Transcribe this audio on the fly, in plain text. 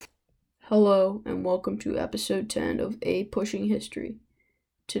Hello, and welcome to episode 10 of A Pushing History.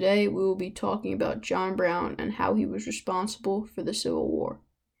 Today, we will be talking about John Brown and how he was responsible for the Civil War.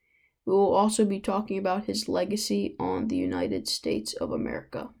 We will also be talking about his legacy on the United States of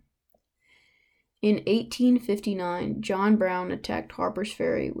America. In 1859, John Brown attacked Harper's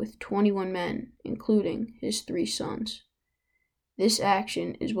Ferry with 21 men, including his 3 sons. This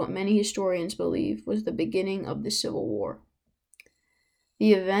action is what many historians believe was the beginning of the Civil War.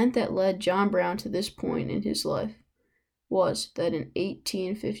 The event that led John Brown to this point in his life was that in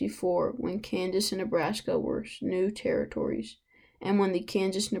 1854, when Kansas and Nebraska were new territories, and when the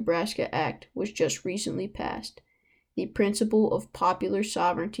Kansas-Nebraska Act was just recently passed, the principle of popular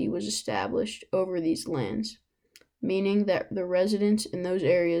sovereignty was established over these lands, meaning that the residents in those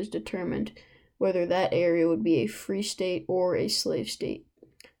areas determined whether that area would be a free state or a slave state.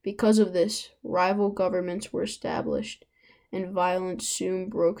 Because of this, rival governments were established, and violence soon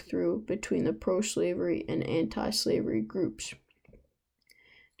broke through between the pro-slavery and anti-slavery groups.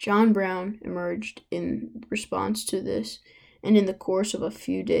 John Brown emerged in response to this, and in the course of a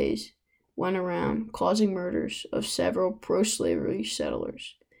few days, went around causing murders of several pro-slavery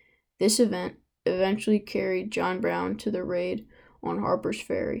settlers. This event eventually carried John Brown to the raid on Harper's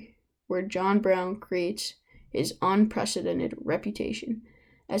Ferry, where John Brown creates his unprecedented reputation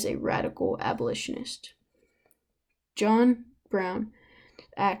as a radical abolitionist. John Brown's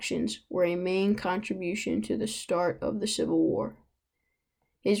actions were a main contribution to the start of the Civil War.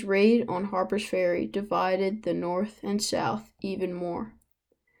 His raid on Harper's Ferry divided the North and South even more.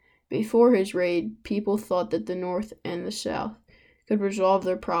 Before his raid, people thought that the North and the South could resolve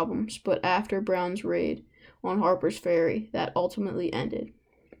their problems, but after Brown's raid on Harper's Ferry, that ultimately ended.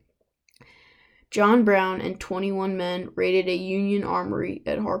 John Brown and 21 men raided a Union armory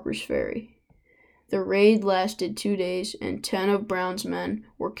at Harper's Ferry. The raid lasted 2 days, and 10 of Brown's men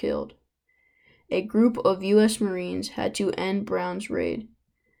were killed. A group of U.S. Marines had to end Brown's raid.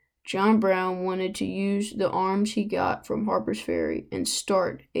 John Brown wanted to use the arms he got from Harper's Ferry and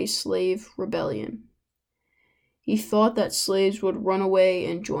start a slave rebellion. He thought that slaves would run away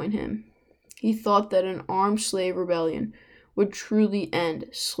and join him. He thought that an armed slave rebellion would truly end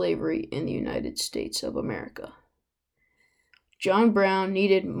slavery in the United States of America. John Brown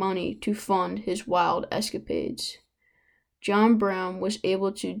needed money to fund his wild escapades. John Brown was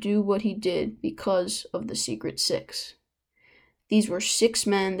able to do what he did because of the Secret Six. These were 6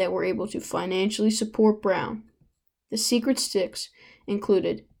 men that were able to financially support Brown. The Secret Six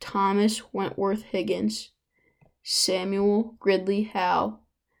included Thomas Wentworth Higgins, Samuel Gridley Howe,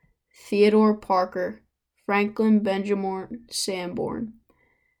 Theodore Parker, Franklin Benjamin Sanborn,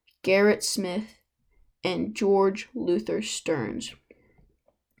 Gerrit Smith, and George Luther Stearns.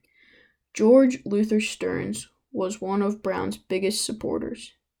 George Luther Stearns was one of Brown's biggest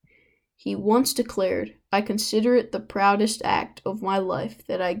supporters. He once declared, "I consider it the proudest act of my life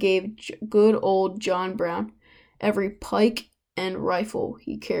that I gave good old John Brown every pike and rifle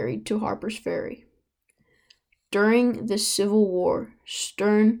he carried to Harper's Ferry." During the Civil War,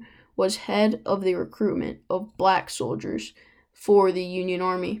 Stearns was head of the recruitment of black soldiers for the Union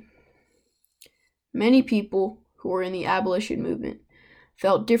Army. Many people who were in the abolition movement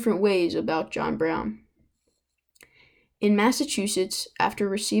felt different ways about John Brown. In Massachusetts, after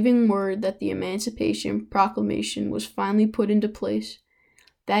receiving word that the Emancipation Proclamation was finally put into place,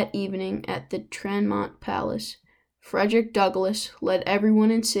 that evening at the Tremont Palace, Frederick Douglass led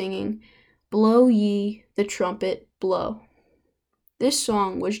everyone in singing, "Blow ye the trumpet, blow." This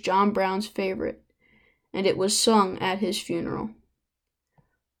song was John Brown's favorite, and it was sung at his funeral.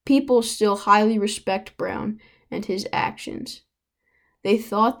 People still highly respect Brown and his actions. They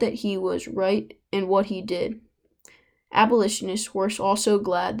thought that he was right in what he did. Abolitionists were also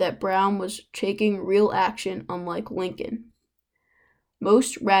glad that Brown was taking real action, unlike Lincoln.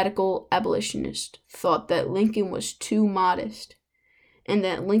 Most radical abolitionists thought that Lincoln was too modest, and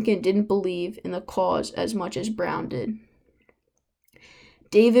that Lincoln didn't believe in the cause as much as Brown did.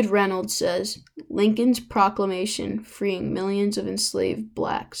 David Reynolds says, Lincoln's proclamation freeing millions of enslaved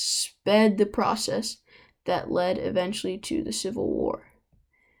blacks sped the process that led eventually to the Civil War.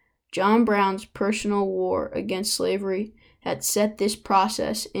 John Brown's personal war against slavery had set this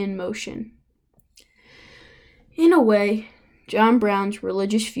process in motion. In a way, John Brown's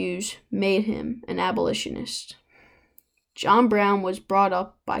religious views made him an abolitionist. John Brown was brought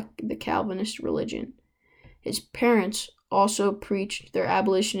up by the Calvinist religion. His parents also preached their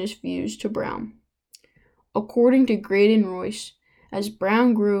abolitionist views to Brown. According to Graydon Royce, as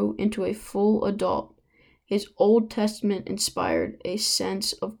Brown grew into a full adult, his Old Testament inspired a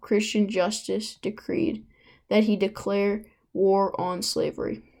sense of Christian justice decreed that he declare war on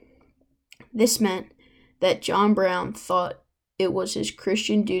slavery. This meant that John Brown thought it was his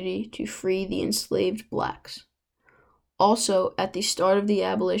Christian duty to free the enslaved blacks. Also, at the start of the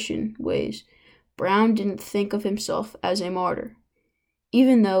abolition ways, Brown didn't think of himself as a martyr,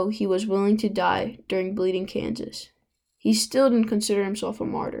 even though he was willing to die during Bleeding Kansas. He still didn't consider himself a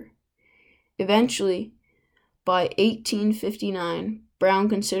martyr. Eventually, by 1859, Brown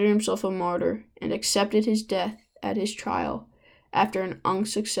considered himself a martyr and accepted his death at his trial after an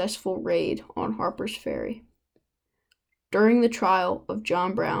unsuccessful raid on Harper's Ferry. During the trial of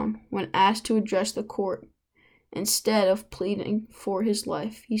John Brown, when asked to address the court, instead of pleading for his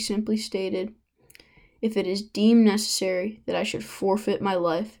life, he simply stated, "If it is deemed necessary that I should forfeit my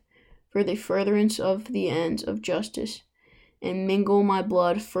life for the furtherance of the ends of justice, and mingle my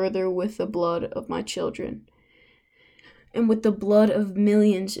blood further with the blood of my children, and with the blood of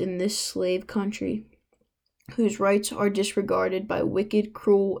millions in this slave country, whose rights are disregarded by wicked,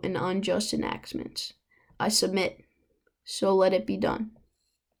 cruel, and unjust enactments, I submit. So let it be done."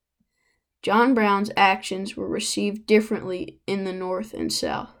 John Brown's actions were received differently in the North and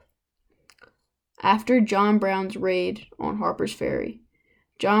South. After John Brown's raid on Harper's Ferry,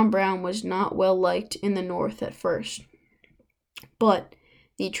 John Brown was not well liked in the North at first. But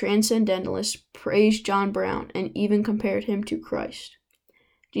the Transcendentalists praised John Brown and even compared him to Christ.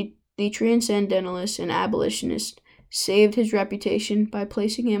 The Transcendentalists and abolitionists saved his reputation by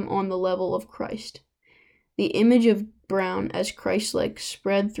placing him on the level of Christ. The image of Brown as Christ-like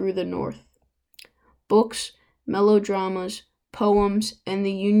spread through the North. Books, melodramas, poems, and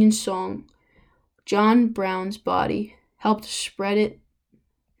the Union song, John Brown's Body, helped spread it.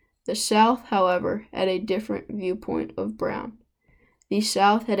 The South, however, had a different viewpoint of Brown. The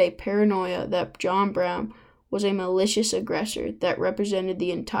South had a paranoia that John Brown was a malicious aggressor that represented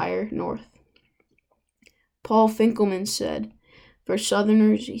the entire North. Paul Finkelman said, "For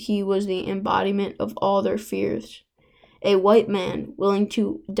Southerners, he was the embodiment of all their fears, a white man willing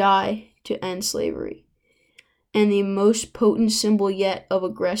to die to end slavery, and the most potent symbol yet of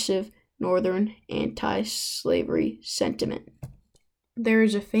aggressive Northern anti-slavery sentiment." There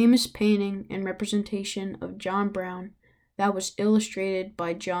is a famous painting and representation of John Brown that was illustrated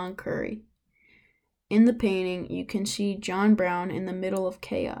by John Curry. In the painting, you can see John Brown in the middle of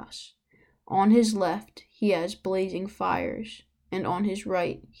chaos. On his left, he has blazing fires, and on his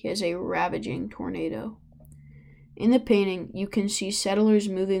right, he has a ravaging tornado. In the painting, you can see settlers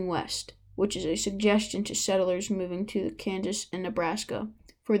moving west, which is a suggestion to settlers moving to Kansas and Nebraska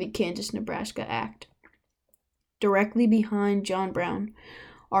for the Kansas-Nebraska Act. Directly behind John Brown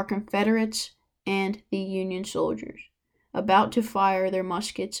are Confederates and the Union soldiers, about to fire their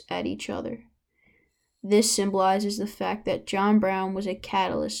muskets at each other. This symbolizes the fact that John Brown was a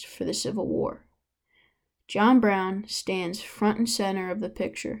catalyst for the Civil War. John Brown stands front and center of the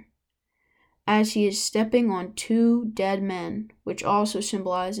picture, as he is stepping on two dead men, which also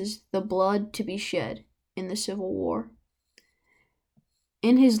symbolizes the blood to be shed in the Civil War.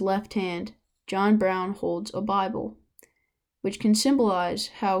 In his left hand, John Brown holds a Bible, which can symbolize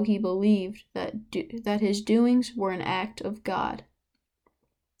how he believed that his doings were an act of God.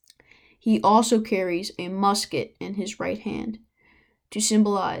 He also carries a musket in his right hand to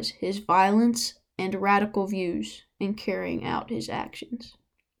symbolize his violence and radical views in carrying out his actions.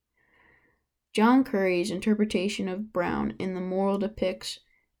 John Curry's interpretation of Brown in the moral depicts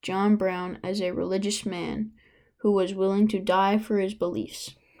John Brown as a religious man who was willing to die for his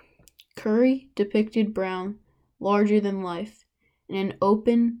beliefs. Curry depicted Brown larger than life in an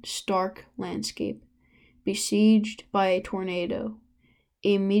open, stark landscape, besieged by a tornado,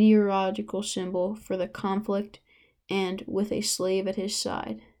 a meteorological symbol for the conflict, and with a slave at his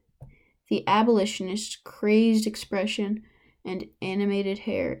side. The abolitionist's crazed expression and animated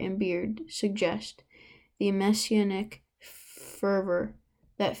hair and beard suggest the messianic fervor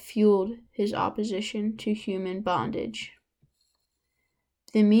that fueled his opposition to human bondage.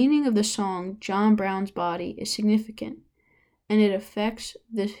 The meaning of the song John Brown's Body is significant, and it affects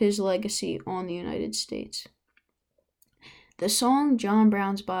his legacy on the United States. The song John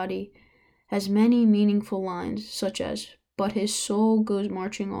Brown's Body has many meaningful lines, such as, "But his soul goes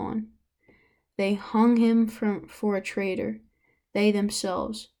marching on. They hung him for a traitor, they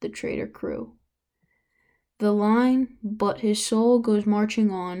themselves, the traitor crew." The line, "But his soul goes marching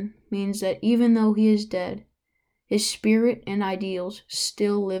on," means that even though he is dead, his spirit and ideals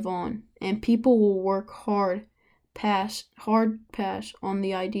still live on, and people will work hard pass on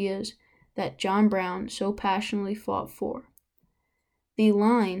the ideas that John Brown so passionately fought for. The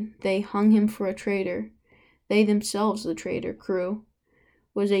line, "They hung him for a traitor, they themselves the traitor crew,"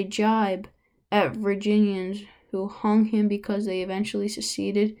 was a jibe at Virginians who hung him because they eventually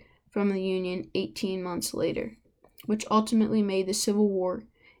seceded from the Union 18 months later, which ultimately made the Civil War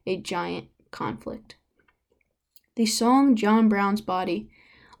a giant conflict. The song John Brown's Body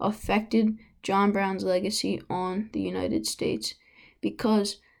affected John Brown's legacy on the United States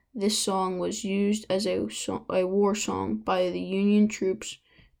because this song was used as a war song by the Union troops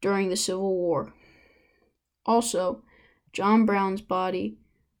during the Civil War. Also, John Brown's Body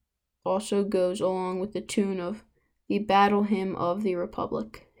also goes along with the tune of the Battle Hymn of the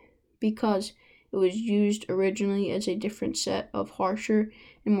Republic, because it was used originally as a different set of harsher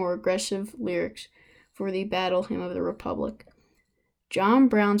and more aggressive lyrics for the Battle Hymn of the Republic. John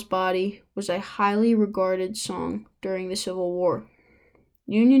Brown's Body was a highly regarded song during the Civil War.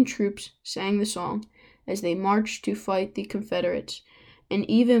 Union troops sang the song as they marched to fight the Confederates, and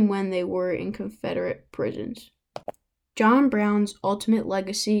even when they were in Confederate prisons. John Brown's ultimate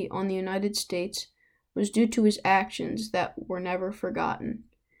legacy on the United States was due to his actions that were never forgotten.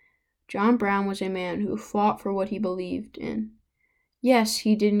 John Brown was a man who fought for what he believed in. Yes,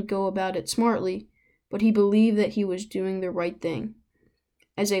 he didn't go about it smartly, but he believed that he was doing the right thing.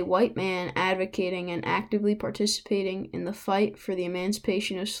 As a white man advocating and actively participating in the fight for the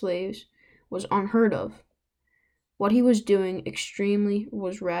emancipation of slaves was unheard of. What he was doing extremely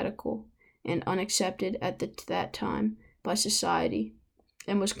was radical and unaccepted at that time by society,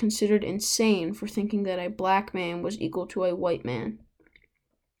 and was considered insane for thinking that a black man was equal to a white man.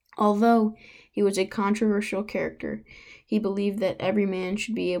 Although he was a controversial character, he believed that every man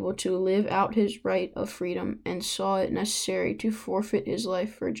should be able to live out his right of freedom and saw it necessary to forfeit his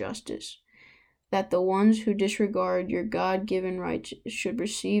life for justice. That the ones who disregard your God-given rights should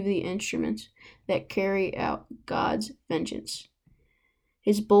receive the instruments that carry out God's vengeance.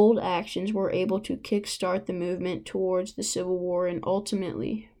 His bold actions were able to kickstart the movement towards the Civil War and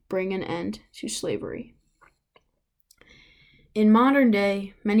ultimately bring an end to slavery. In modern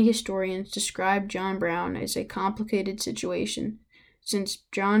day, many historians describe John Brown as a complicated situation, since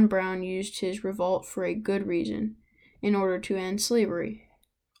John Brown used his revolt for a good reason, in order to end slavery.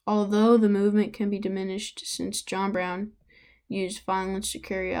 Although the movement can be diminished since John Brown used violence to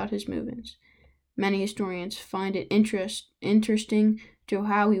carry out his movements, many historians find it interesting to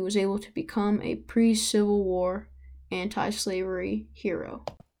how he was able to become a pre-Civil War anti-slavery hero.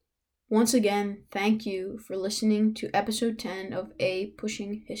 Once again, thank you for listening to episode 10 of A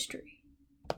Pushing History.